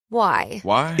Why?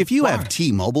 Why? If you have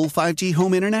T-Mobile 5G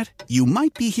home internet, you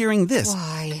might be hearing this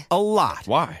Why? a lot.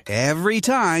 Why? Every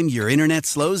time your internet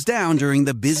slows down during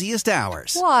the busiest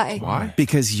hours. Why? Why?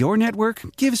 Because your network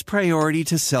gives priority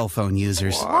to cell phone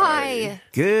users. Why?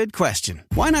 Good question.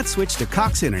 Why not switch to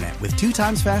Cox Internet with 2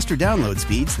 times faster download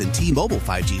speeds than T-Mobile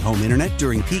 5G home internet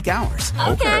during peak hours?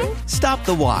 Okay. Stop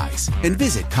the whys and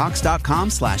visit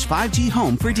cox.com/5G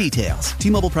home for details.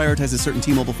 T-Mobile prioritizes certain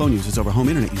T-Mobile phone users over home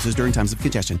internet users during times of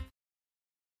congestion.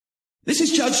 This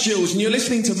is Judge Jules, and you're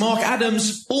listening to Mark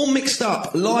Adams, All Mixed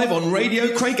Up, live on Radio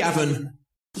Craigavon.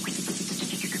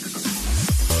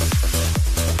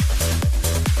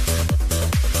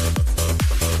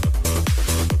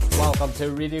 Welcome to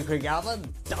Radio Craigavon,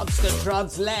 Dunstan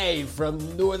Trans live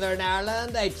from Northern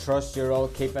Ireland. I trust you're all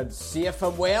keeping safe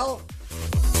and well.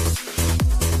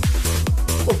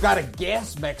 We've got a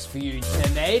guest mix for you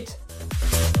tonight.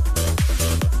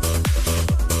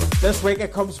 This week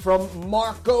it comes from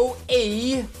Marko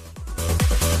E.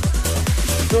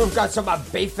 So we've got some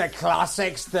Ibiza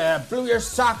classics to blow your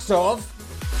socks off.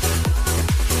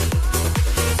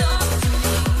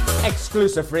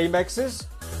 Exclusive remixes.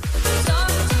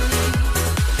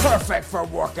 Perfect for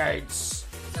workouts.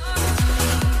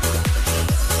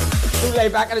 So lay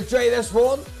back and enjoy this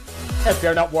one if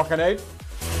you're not working out.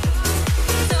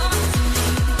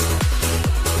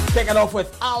 Kicking off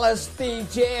with Alice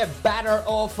DJ, Better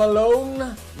Off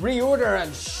Alone, Reorder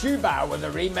and Shuba with a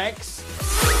remix.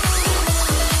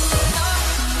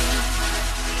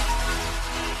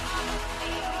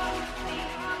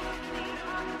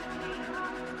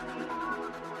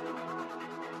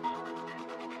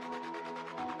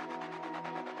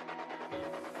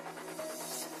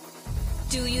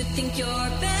 Do you think you're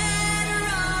better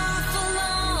off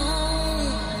alone?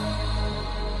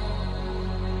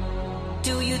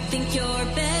 Do you think you're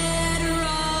better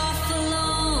off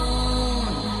alone?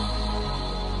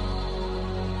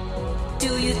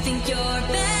 Do you think you're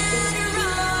better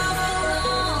off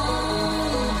alone?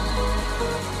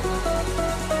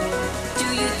 Do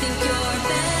you think you're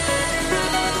better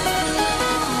off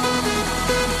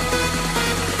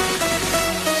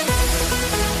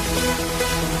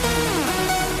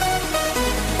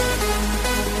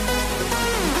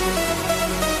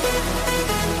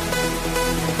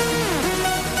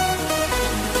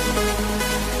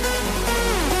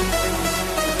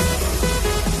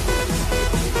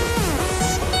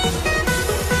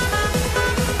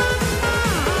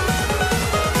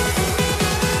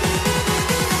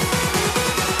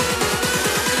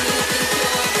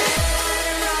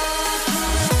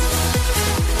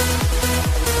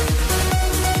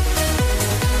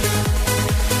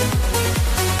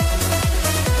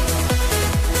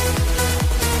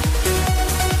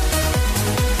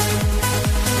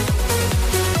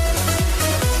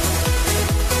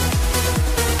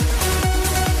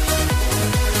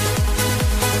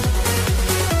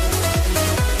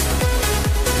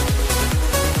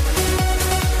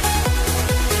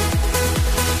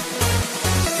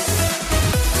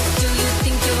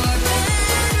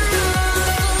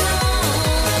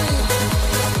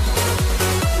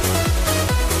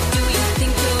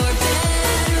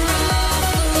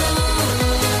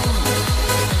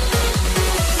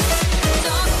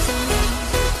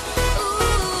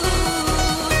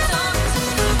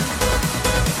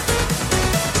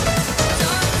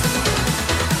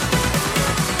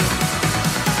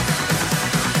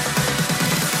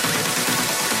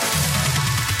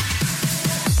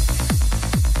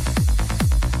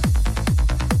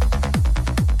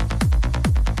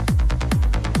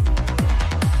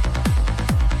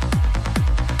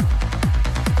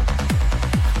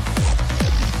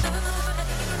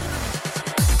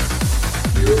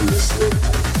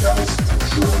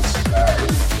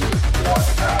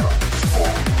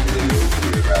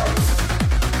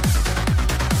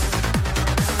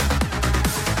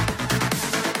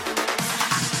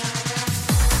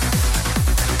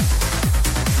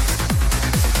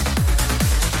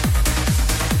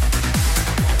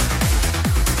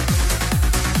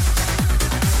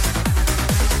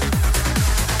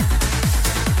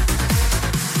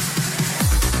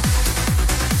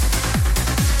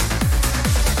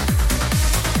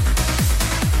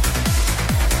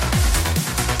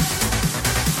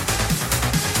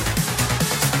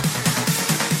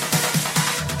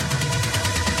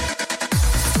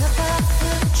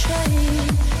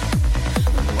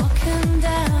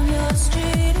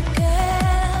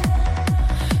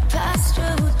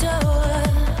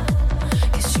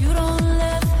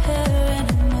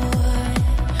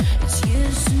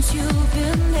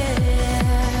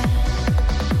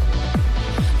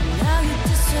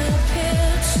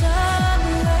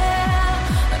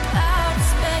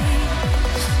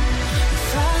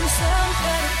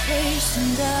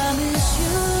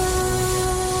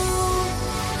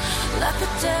the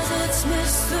deserts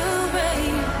miss the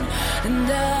rain,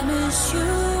 and I miss you,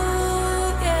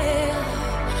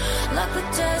 yeah. Like the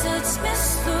deserts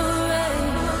miss the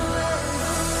rain.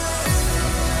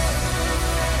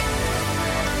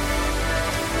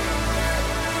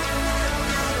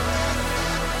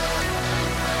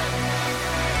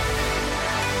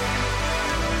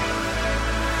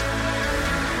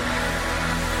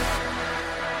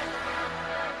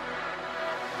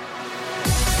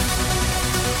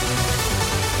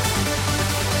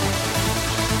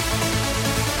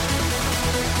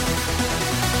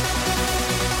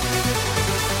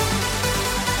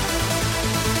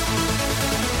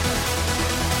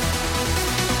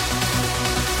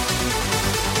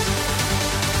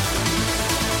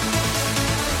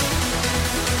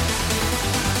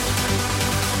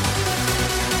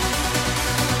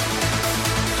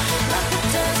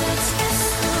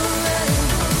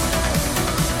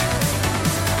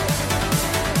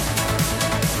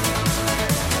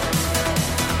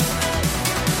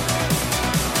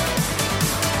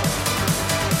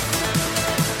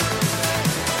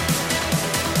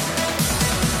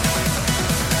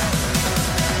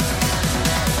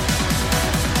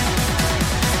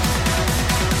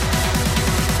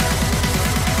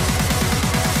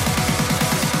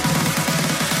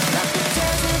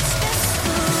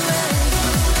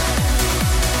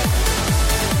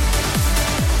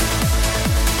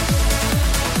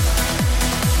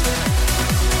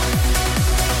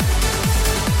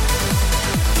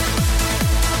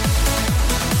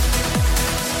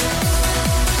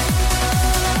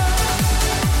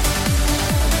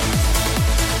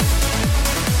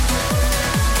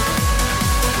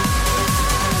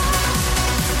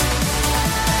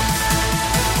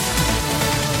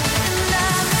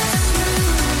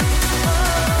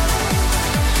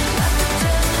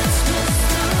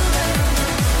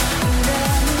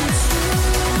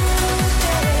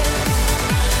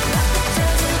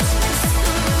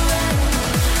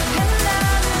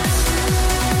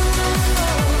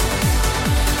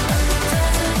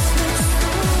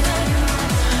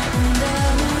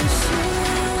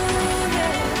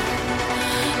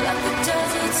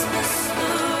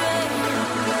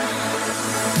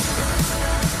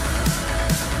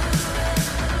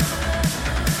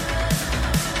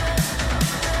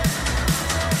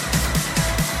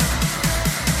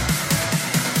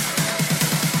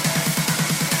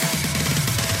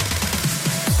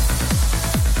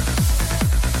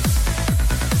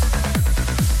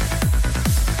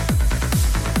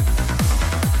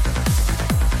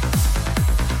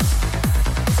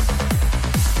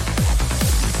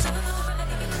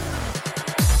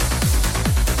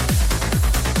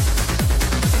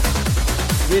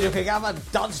 We have a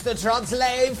Dance the Trance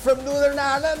live from Northern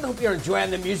Ireland. Hope you're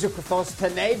enjoying the music with us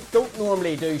tonight. Don't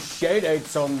normally do shout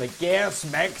outs on the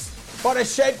guest mix, but a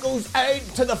shout goes out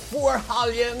to the Four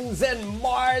Hallions in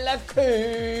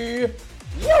Marlaku.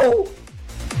 Yo!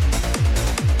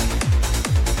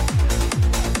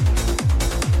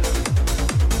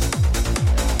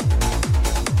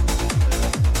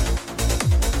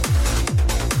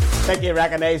 think you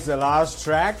recognise the last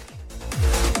track.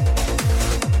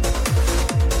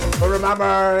 But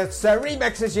remember, it's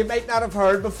remixes you might not have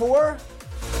heard before.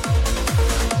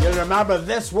 You'll remember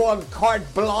this one, Carte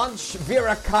Blanche,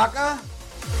 Vera Kaka.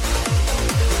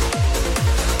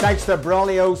 Thanks to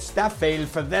Braulio Staffield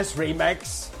for this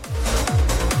remix.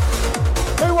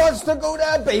 Who wants to go to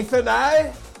Ibiza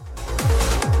now?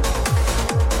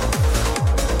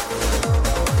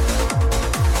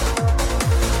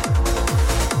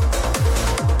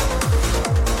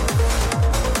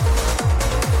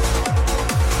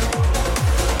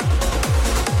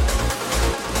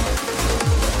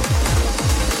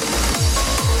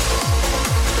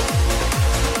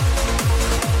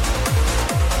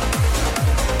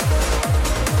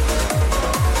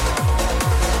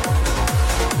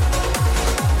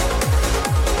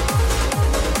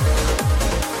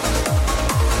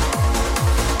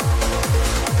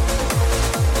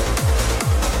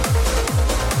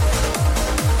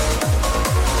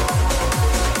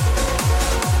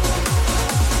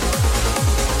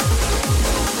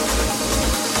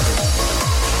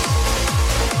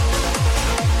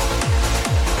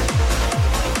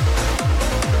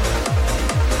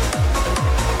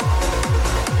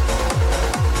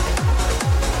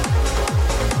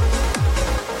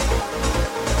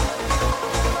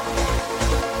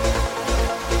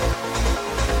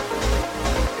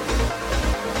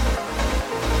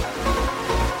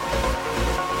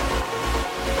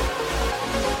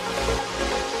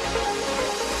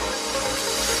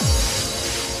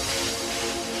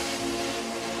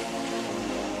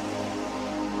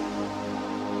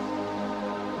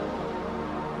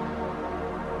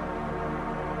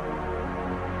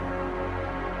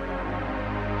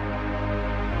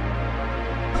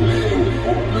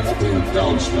 uplifting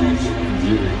dance music.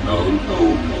 You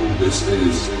know, this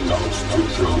is Dance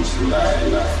to Trance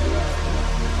Live.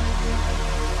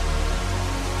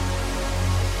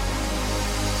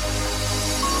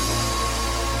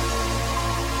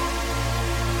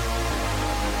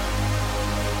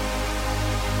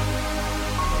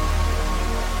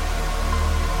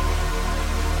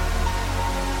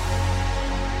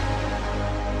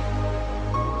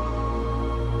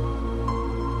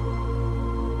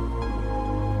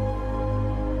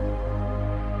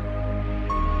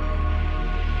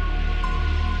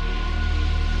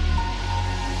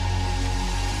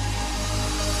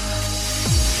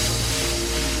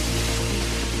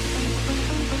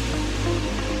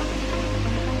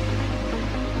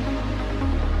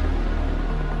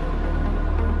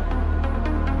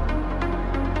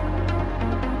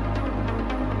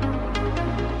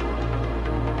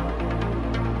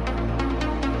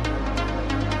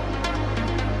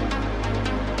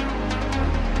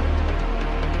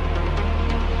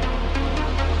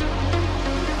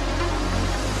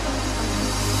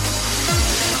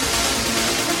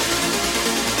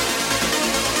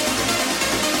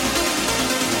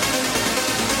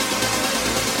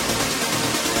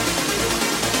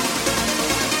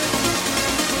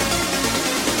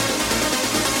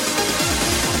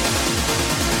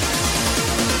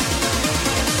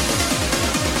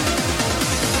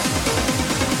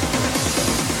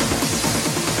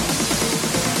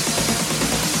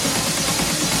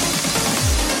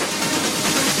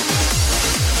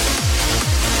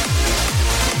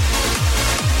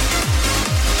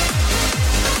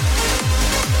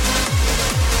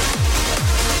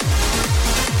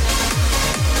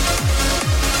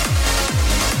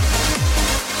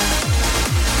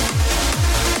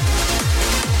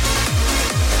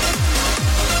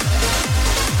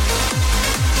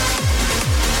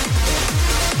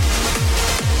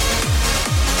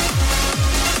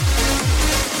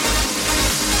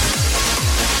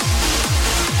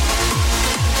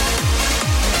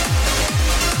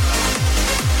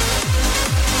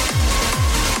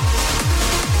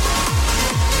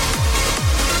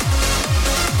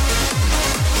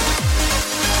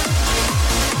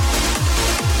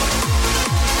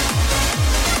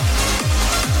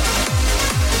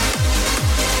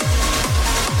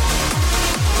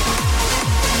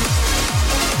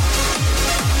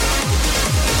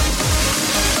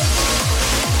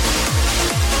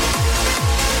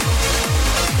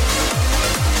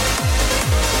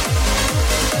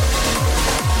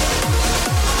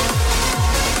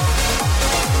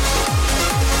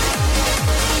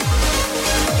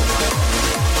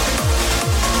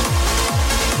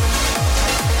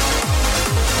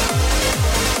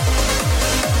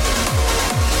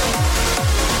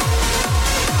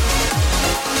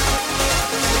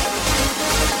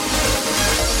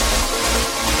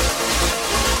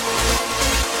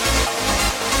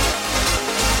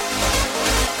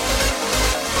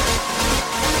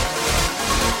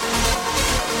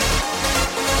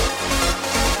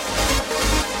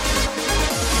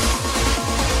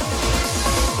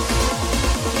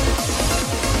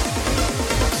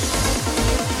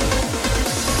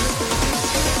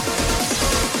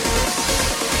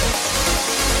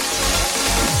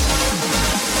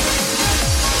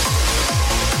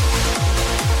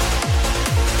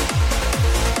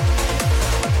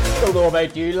 Don't know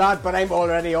about you, lad, but I'm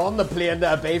already on the plane to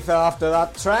Ibiza after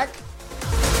that track.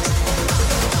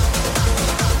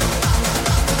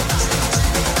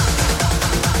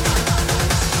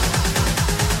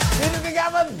 Did we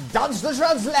have a Dance to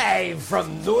Trance live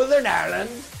from Northern Ireland?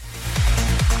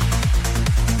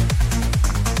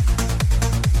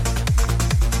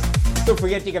 Don't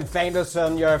forget you can find us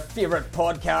on your favourite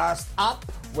podcast app,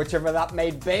 whichever that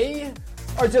may be,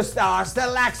 or just ask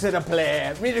Alexa to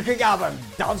play Rita Craigavin,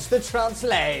 Dance to Trance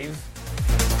Live.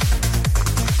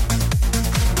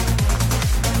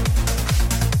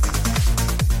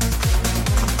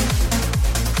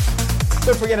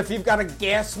 Don't forget, if you've got a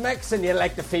guest mix and you'd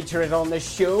like to feature it on the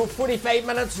show, 45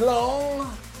 minutes long,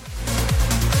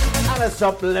 and it's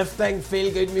uplifting,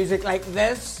 feel-good music like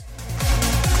this,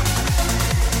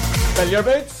 fill your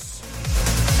boots.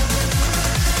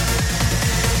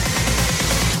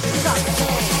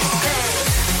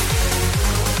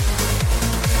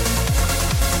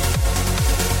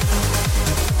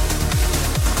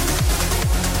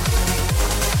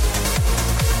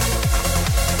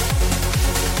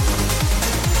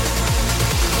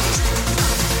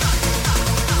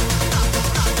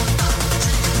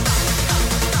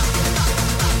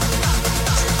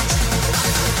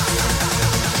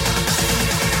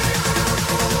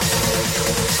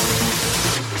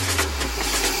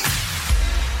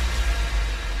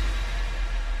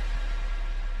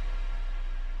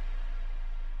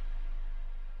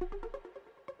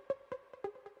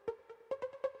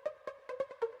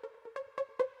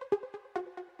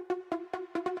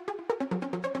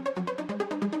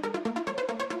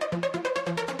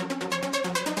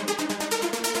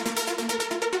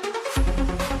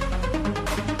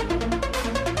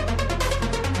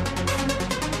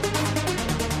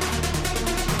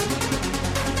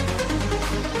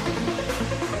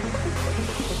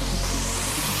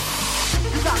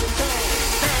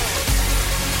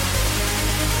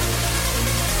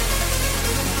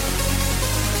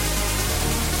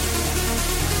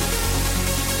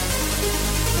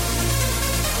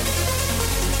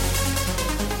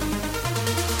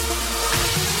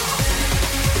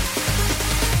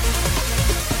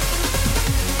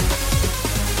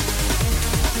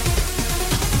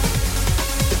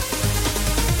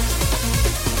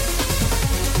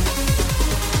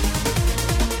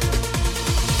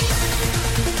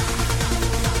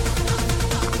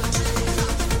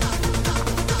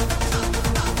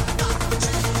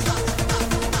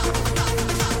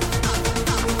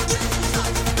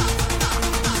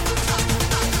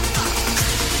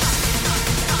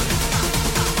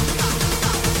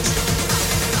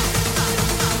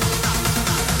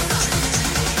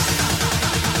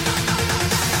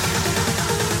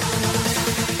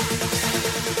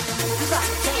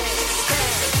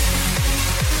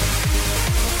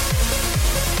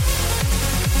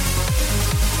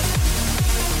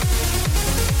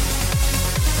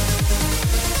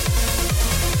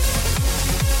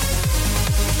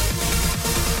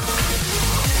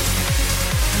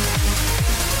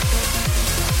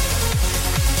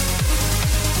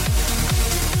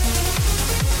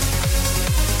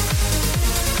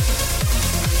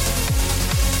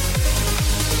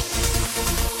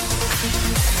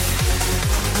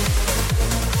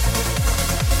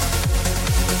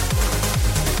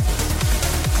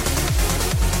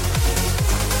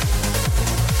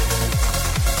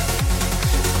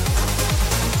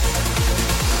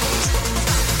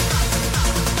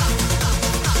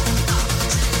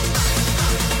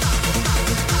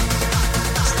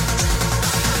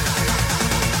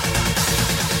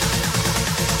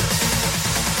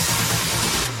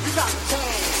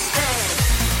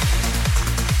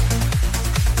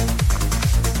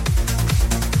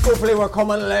 Hopefully we're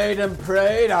coming loud and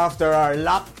proud after our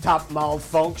laptop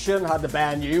malfunction. Had to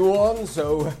buy a new one,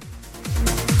 so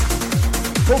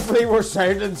hopefully we're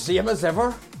sounding same as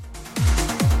ever.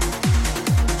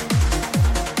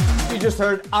 You just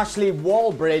heard Ashley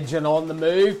Wallbridge and On The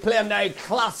Move, playing now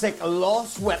classic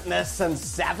Lost Witness and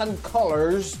 7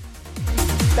 Colours.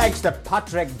 Thanks to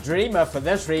Patrick Dreamer for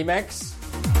this remix.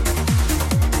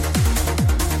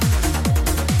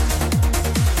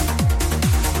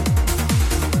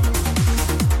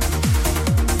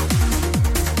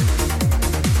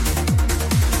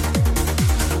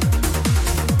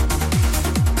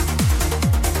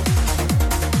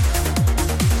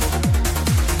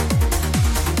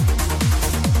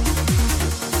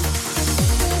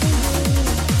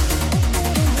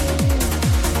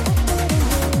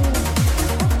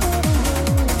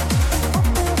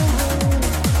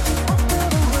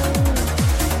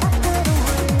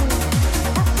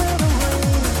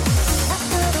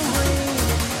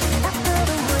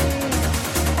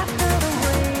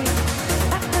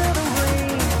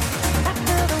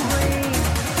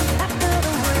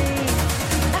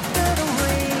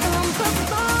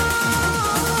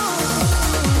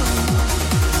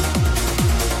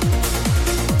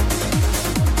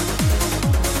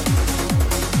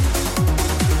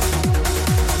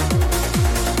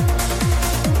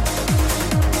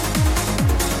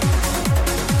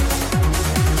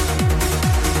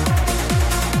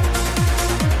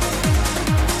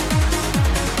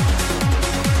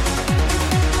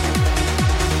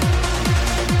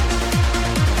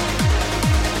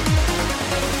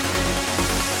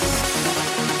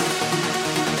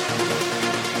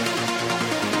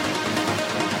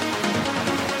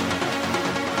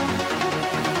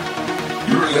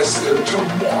 Listening to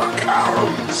Mark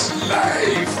Adams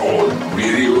live on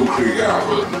Radio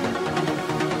Craigavon.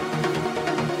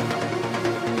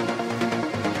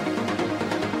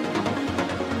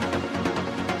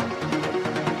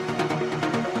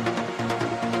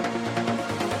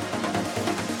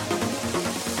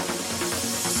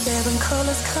 Seven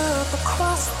colors cut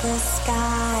across the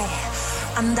sky,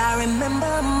 and I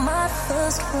remember my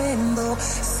first rainbow.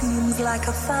 Seems like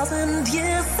 1,000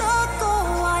 years ago.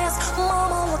 I asked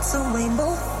Mama, what's a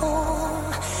rainbow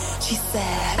for? She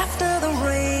said, after the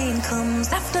rain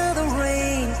comes, after the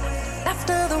rain,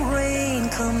 after the rain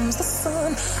comes the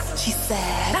sun. She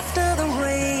said, after the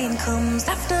rain comes,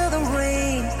 after the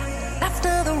rain,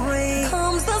 after the rain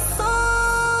comes the sun.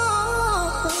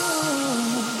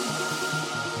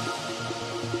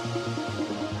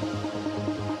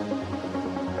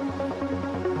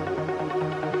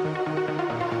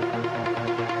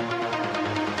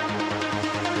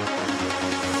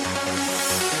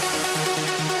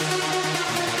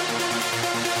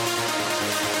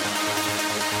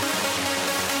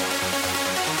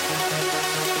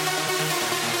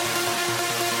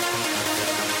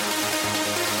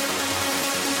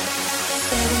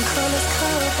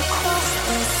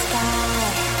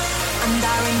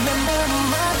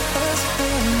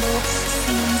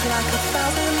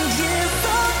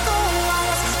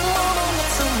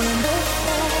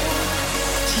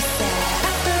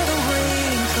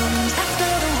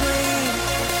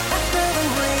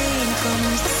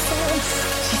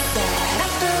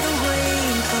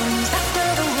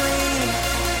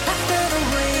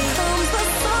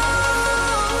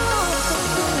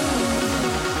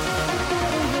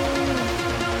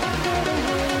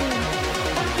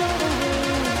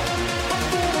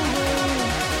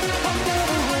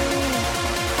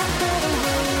 After the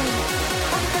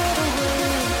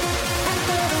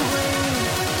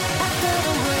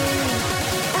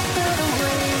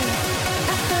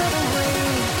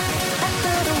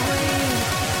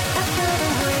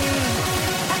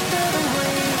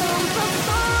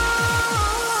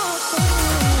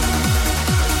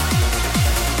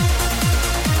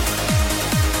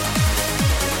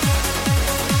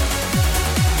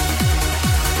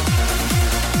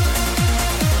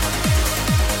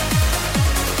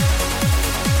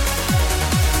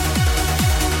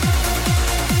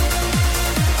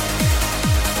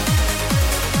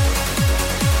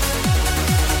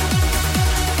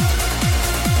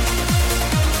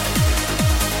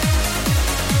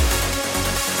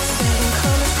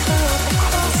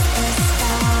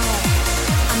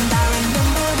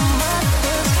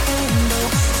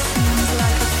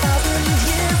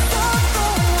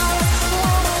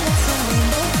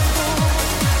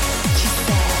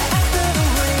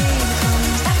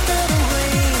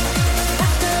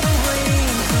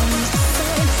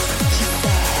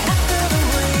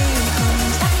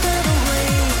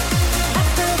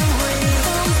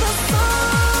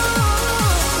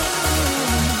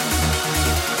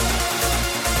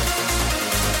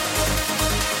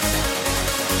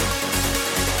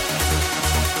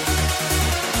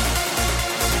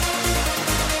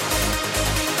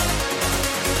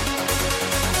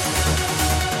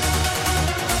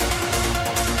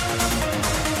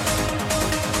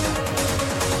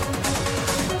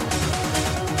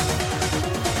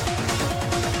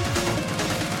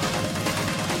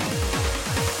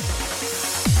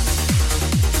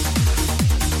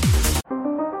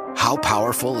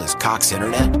powerful as Cox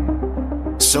Internet?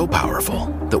 So powerful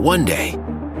that one day,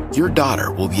 your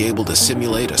daughter will be able to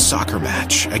simulate a soccer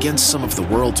match against some of the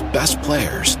world's best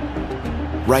players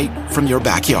right from your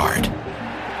backyard.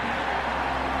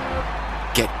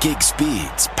 Get gig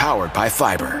speeds powered by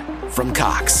fiber from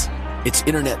Cox. It's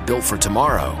internet built for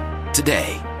tomorrow,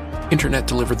 today. Internet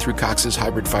delivered through Cox's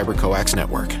hybrid fiber coax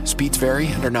network. Speeds vary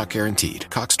and are not guaranteed.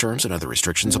 Cox terms and other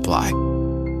restrictions apply.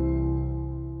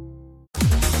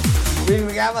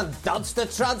 We're having Dance the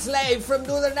Trance live from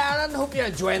Northern Ireland. Hope you're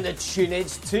enjoying the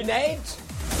tunage tonight.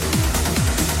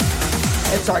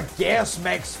 It's our guest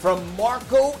mix from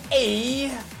Marko E.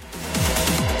 I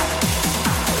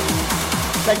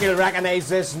think you'll recognise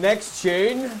this next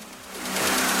tune.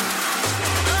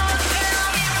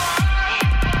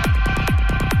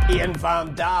 Ian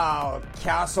Van Dahl,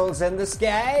 Castles in the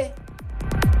Sky.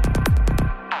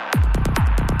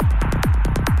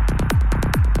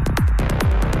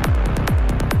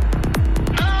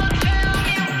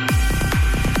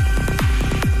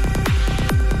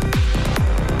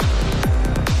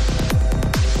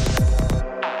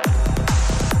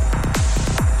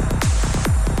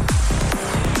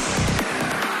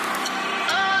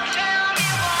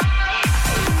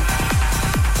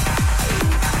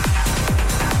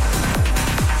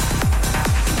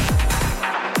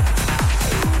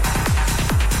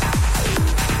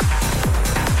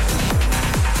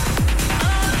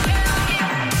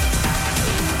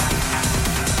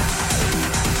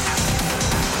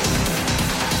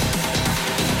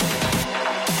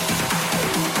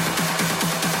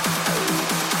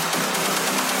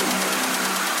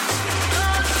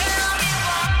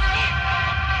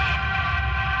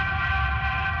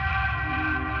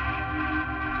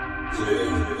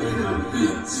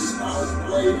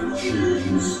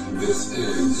 This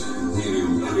is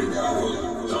New Quick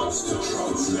Hour Dance to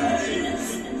Trance Live.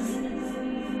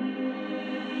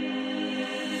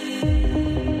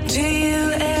 Do you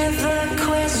ever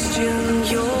question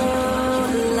your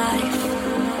life?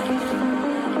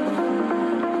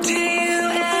 Do you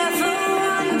ever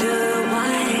wonder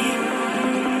why?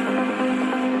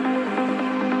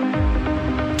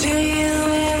 Do you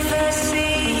ever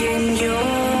see in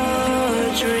your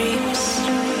dreams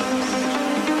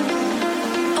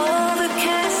all the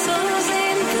castles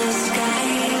in the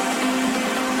sky?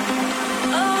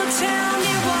 Oh,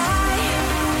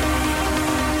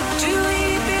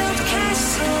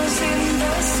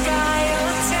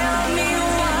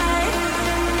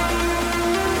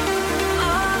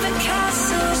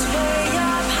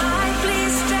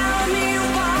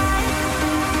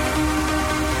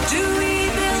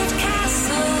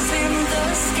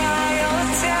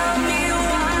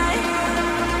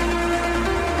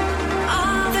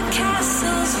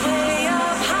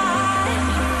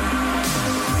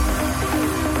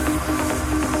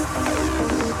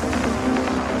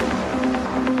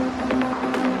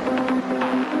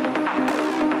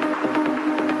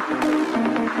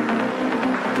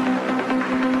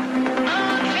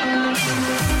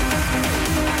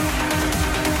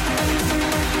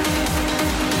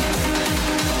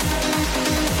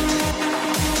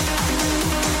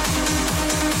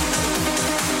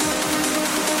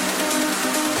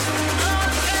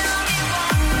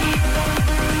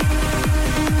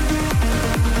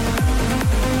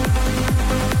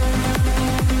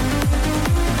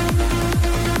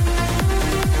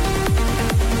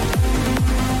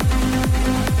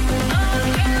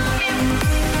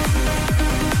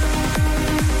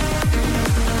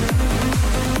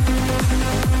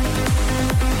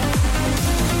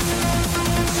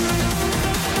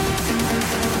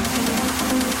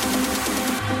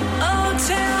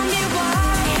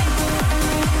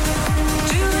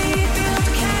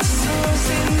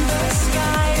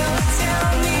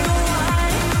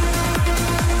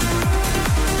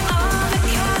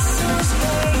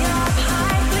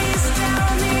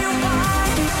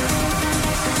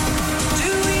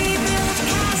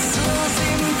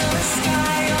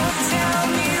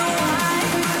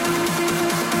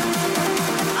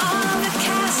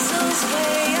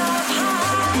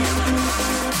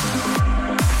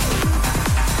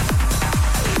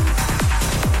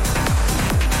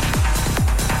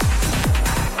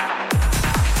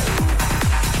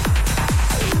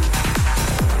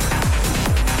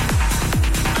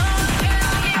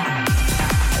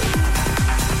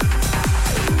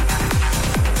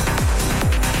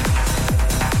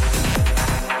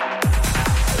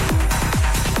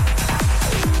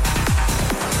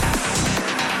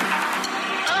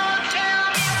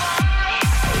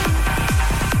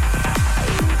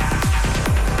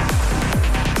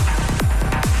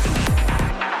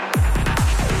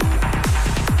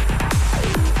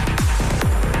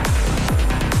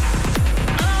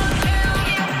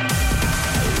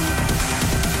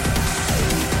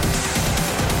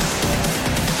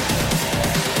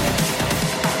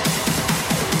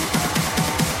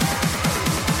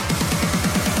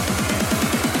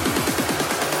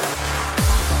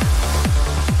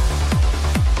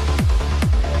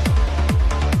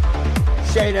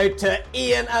 shout out to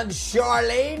Ian and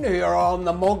Charlene, who are on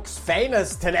the Monk's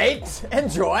Finest tonight.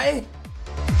 Enjoy.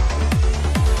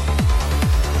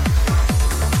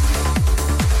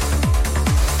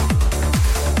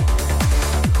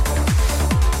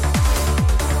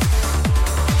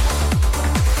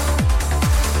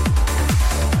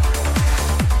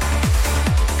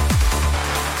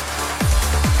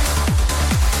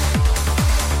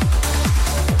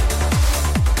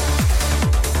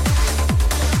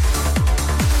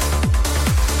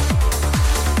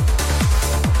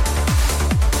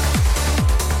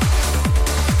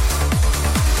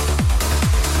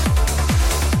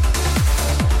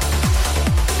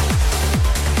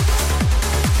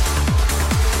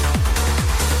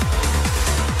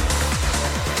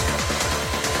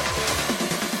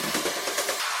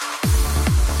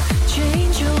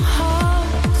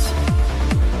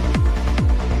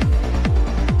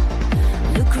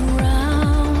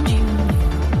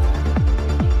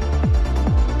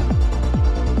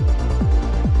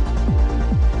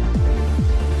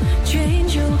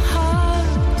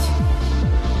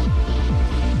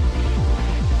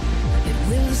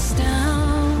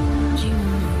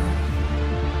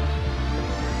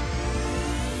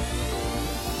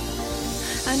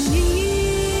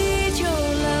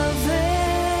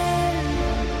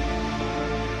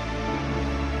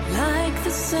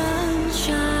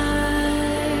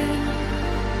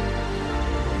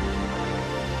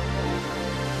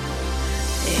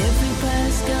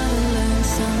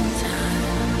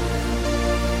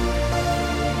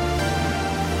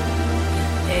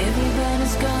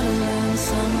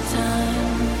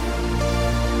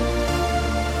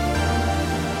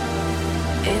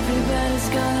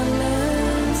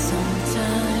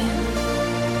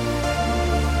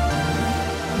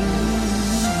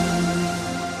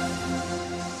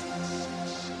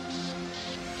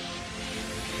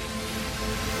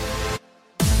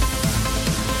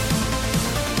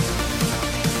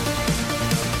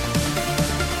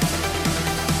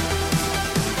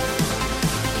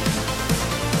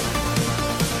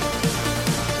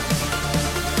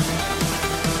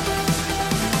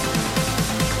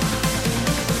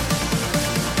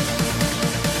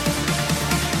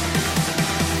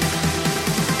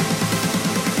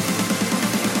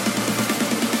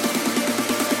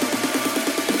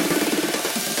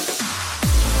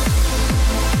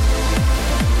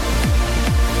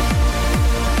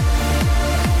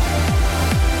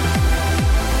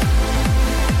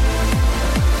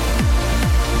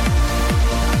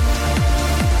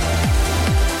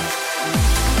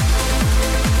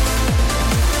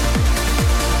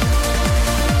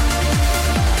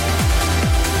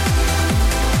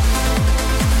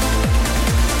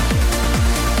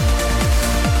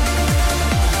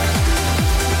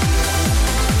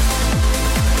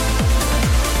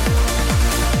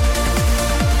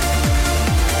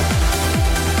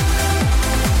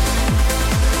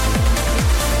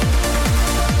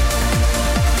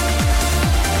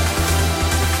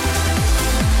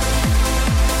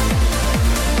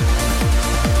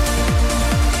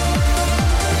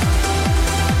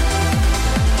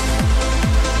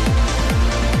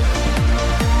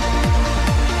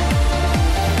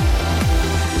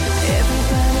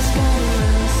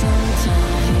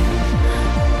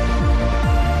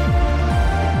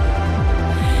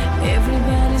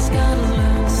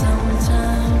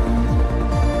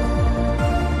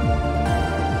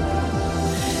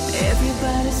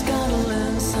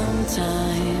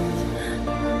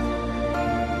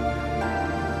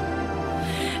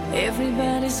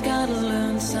 Everybody's gotta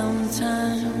learn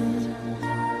sometime.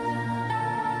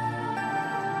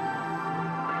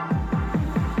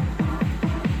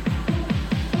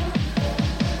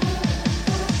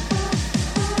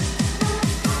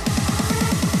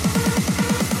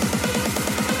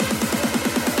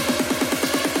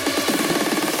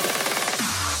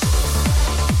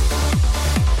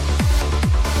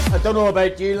 I don't know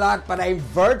about you lot, but I'm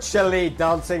virtually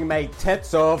dancing my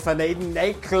tits off in a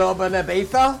nightclub in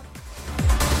Ibiza.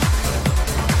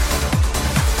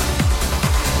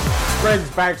 Brings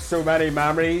back so many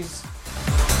memories.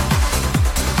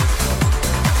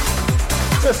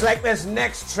 Just like this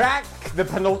next track, the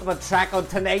penultimate track on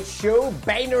tonight's show,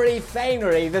 Binary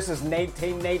Finery. This is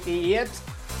 1998.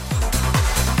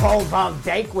 Paul Van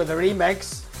Dyke with a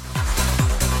remix.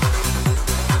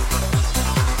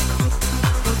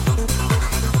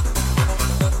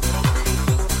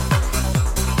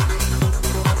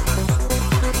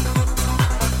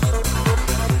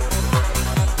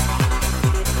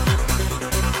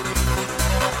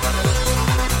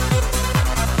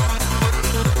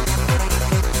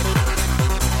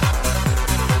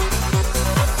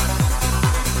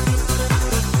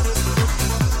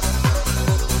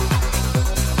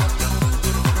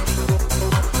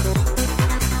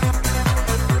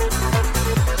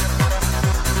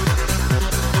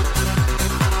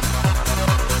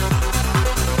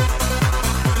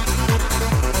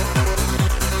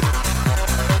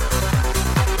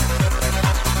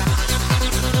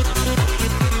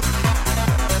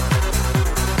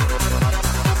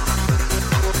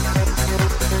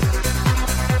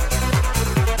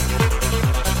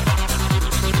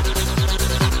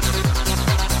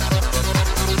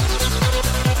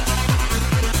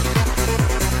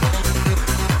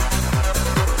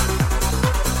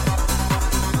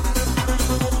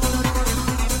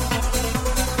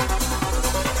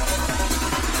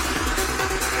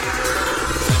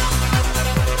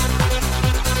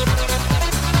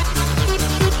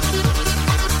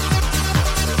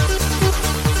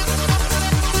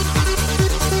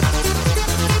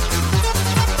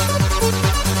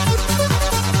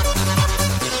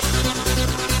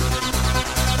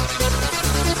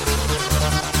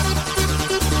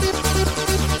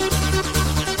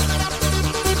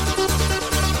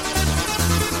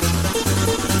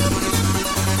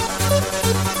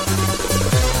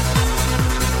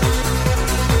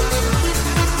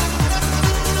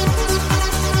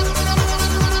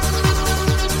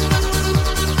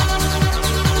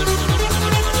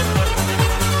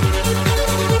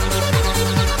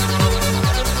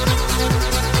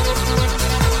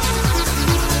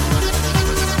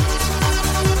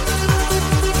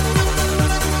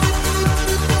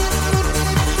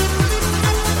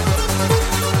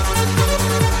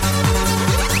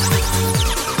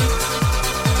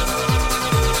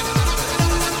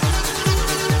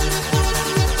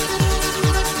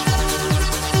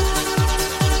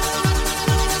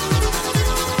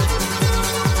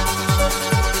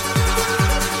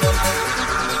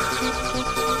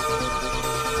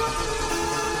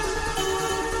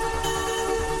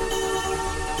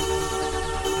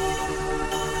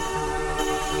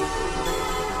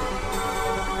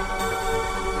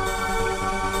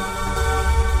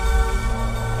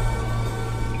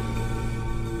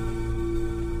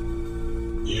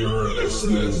 You're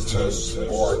listening to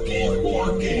Sparky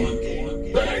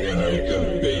Morgan, banging out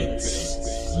the beats,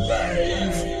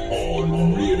 live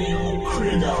on Radio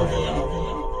Craig.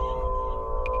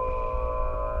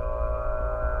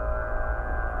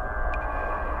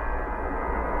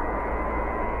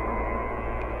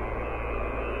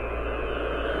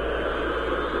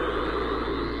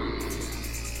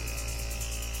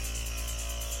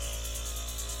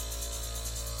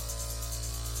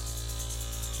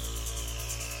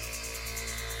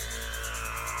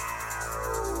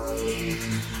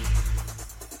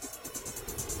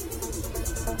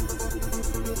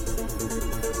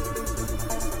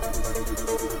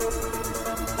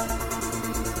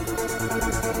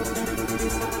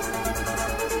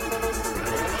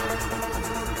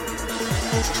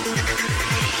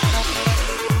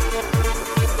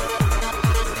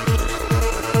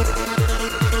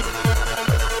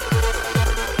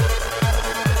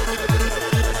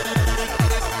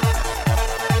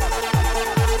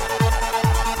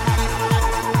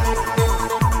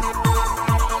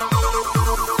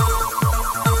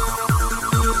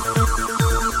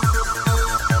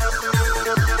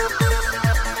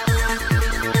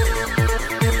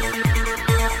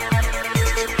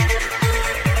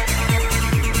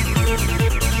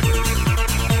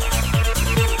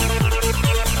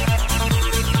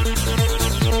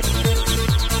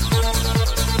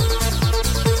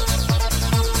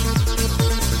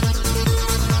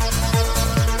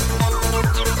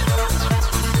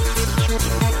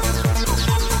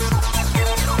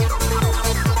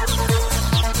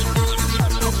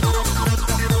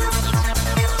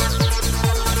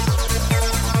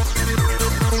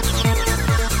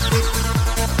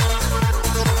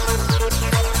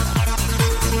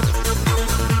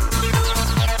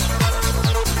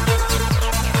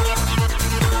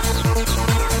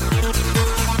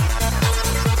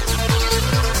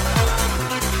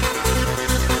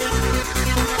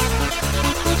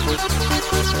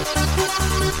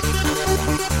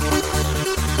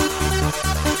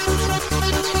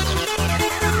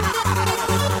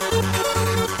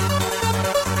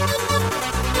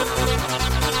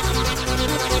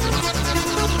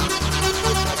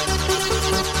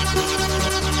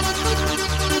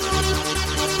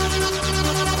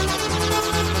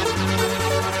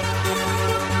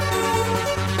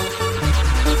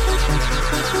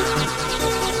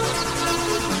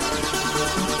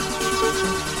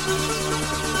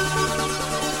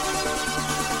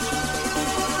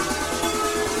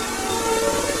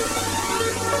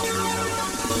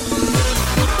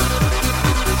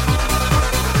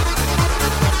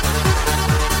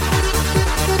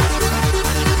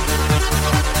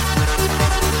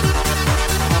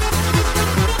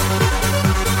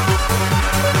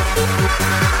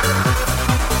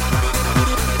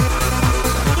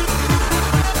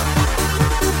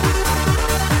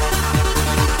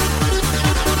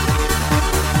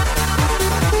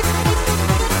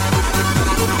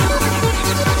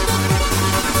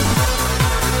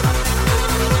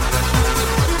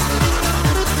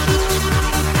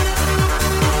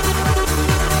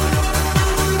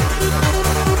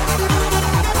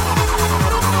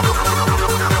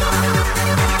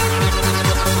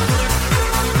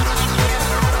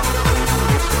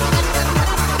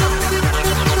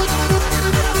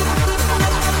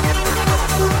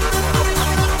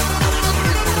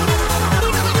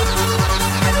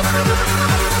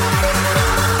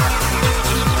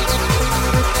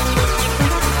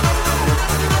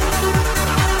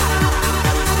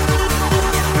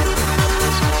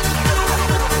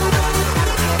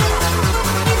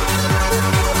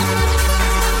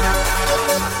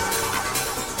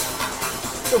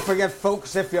 Don't forget,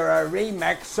 folks, if you're a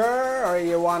remixer or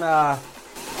you want to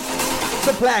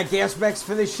supply a guest mix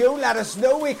for the show, let us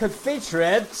know. We could feature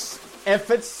it if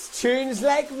it's tunes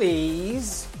like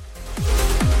these.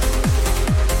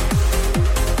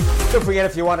 Don't forget,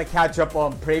 if you want to catch up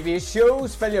on previous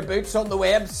shows, fill your boots on the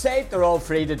website. They're all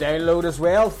free to download as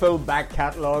well. Full back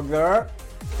catalogue there.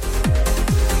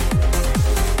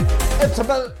 It's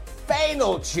about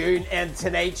final tune in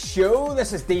tonight's show.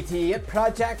 This is DT8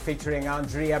 Project featuring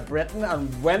Andrea Britton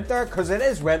and Winter, because it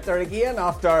is winter again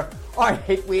after our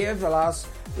heat wave the last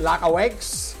lack of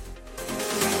weeks.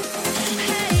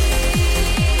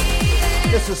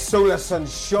 This is Solus and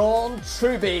Sean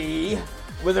Truby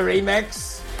with a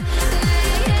remix.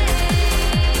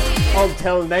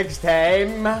 Until next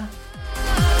time.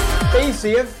 Be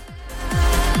safe.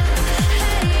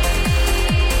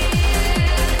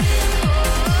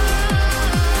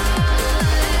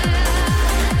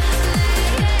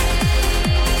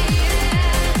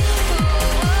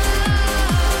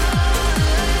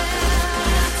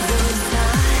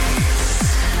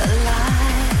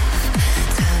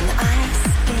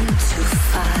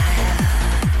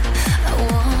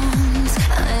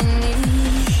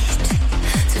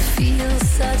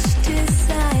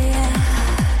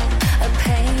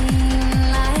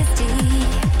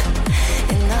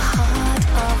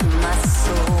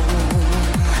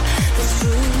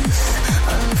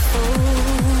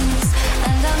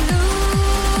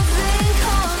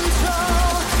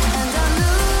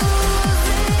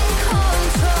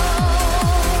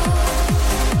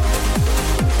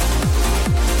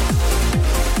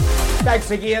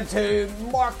 Thanks again to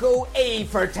Marko E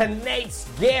for tonight's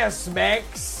guest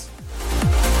mix.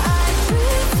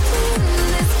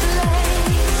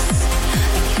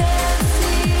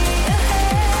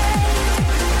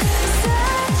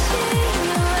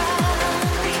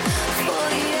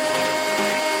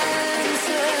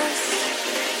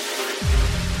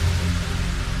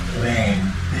 Playing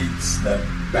beats the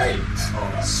bait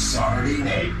on a Saturday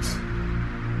night.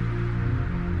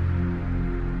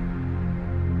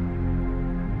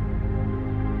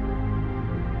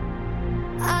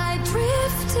 I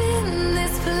drift in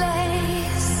this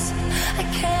place. I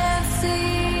can't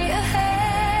see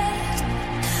ahead.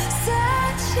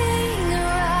 Searching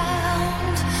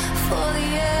around for the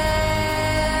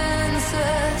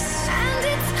answers. And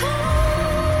it's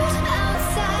cold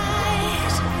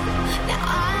outside. Now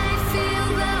I feel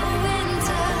the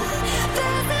winter.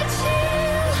 There's a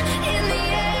chill in the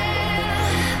air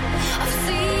of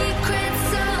secrets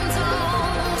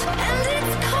untold. And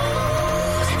it's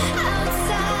cold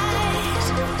outside.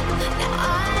 Now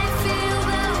I feel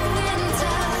the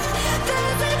winter. There's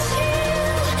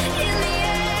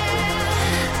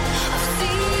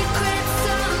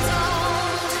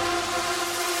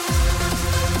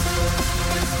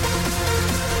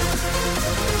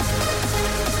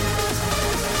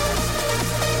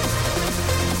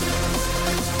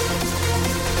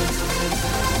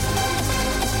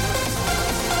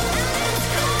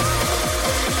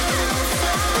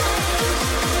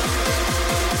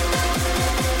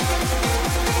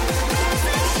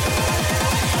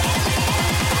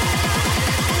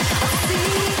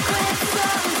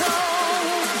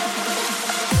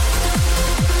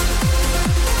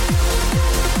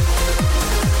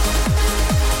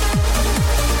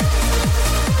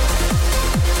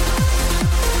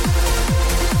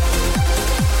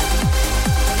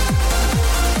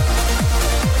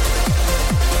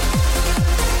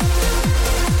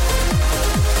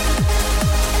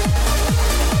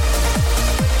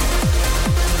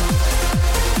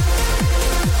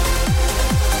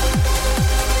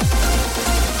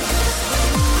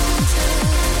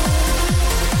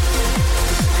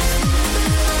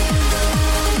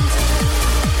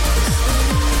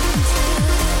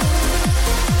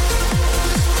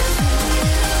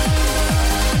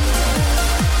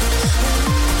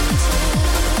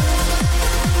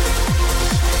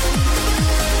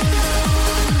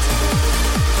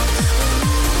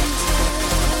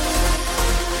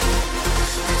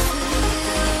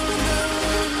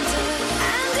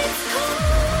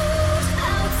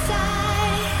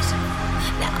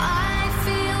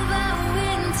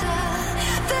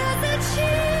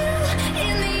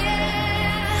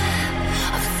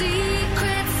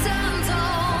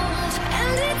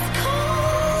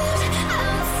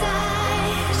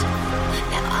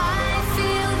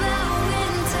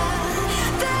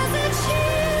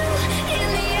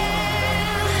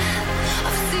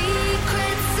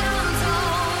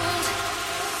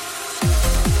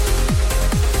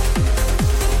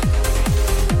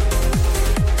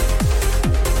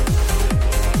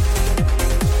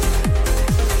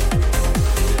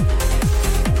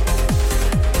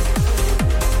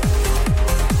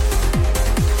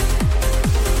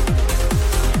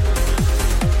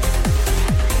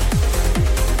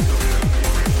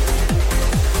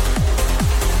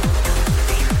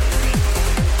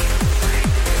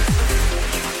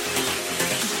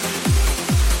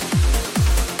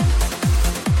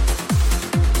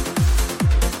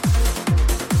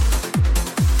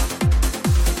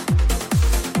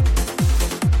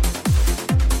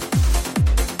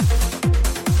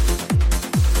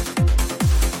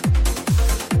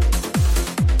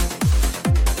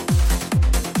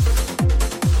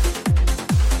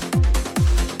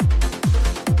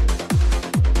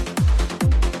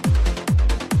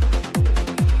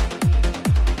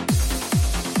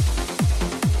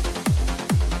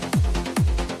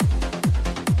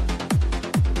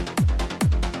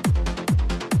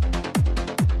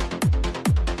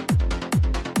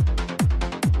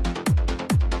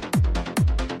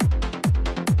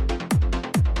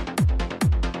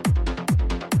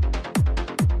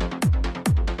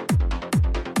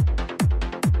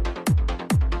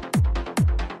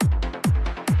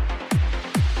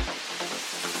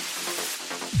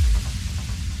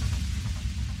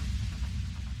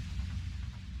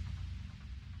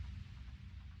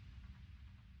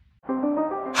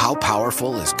how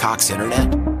powerful is Cox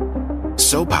Internet?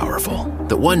 So powerful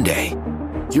that one day,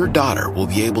 your daughter will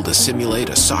be able to simulate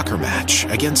a soccer match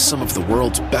against some of the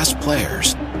world's best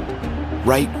players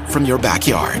right from your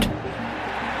backyard.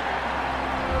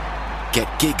 Get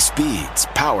gig speeds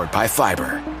powered by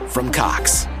fiber from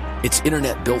Cox. It's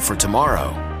internet built for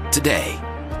tomorrow, today.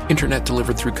 Internet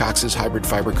delivered through Cox's hybrid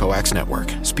fiber coax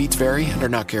network. Speeds vary and are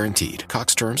not guaranteed.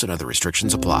 Cox terms and other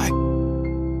restrictions apply.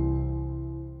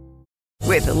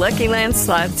 With the Lucky Land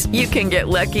Slots, you can get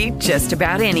lucky just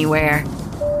about anywhere.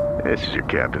 This is your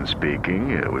captain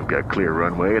speaking. We've got clear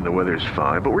runway and the weather's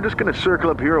fine, but we're just going to circle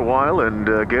up here a while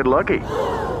and get lucky.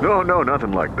 No,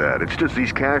 nothing like that. It's just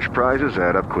these cash prizes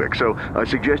add up quick. So I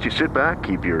suggest you sit back,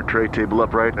 keep your tray table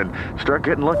upright, and start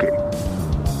getting lucky.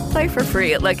 Play for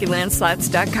free at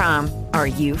LuckyLandSlots.com. Are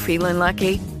you feeling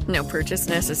lucky? No purchase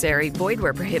necessary. Void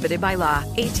where prohibited by law.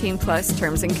 18+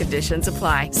 terms and conditions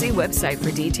apply. See website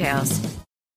for details.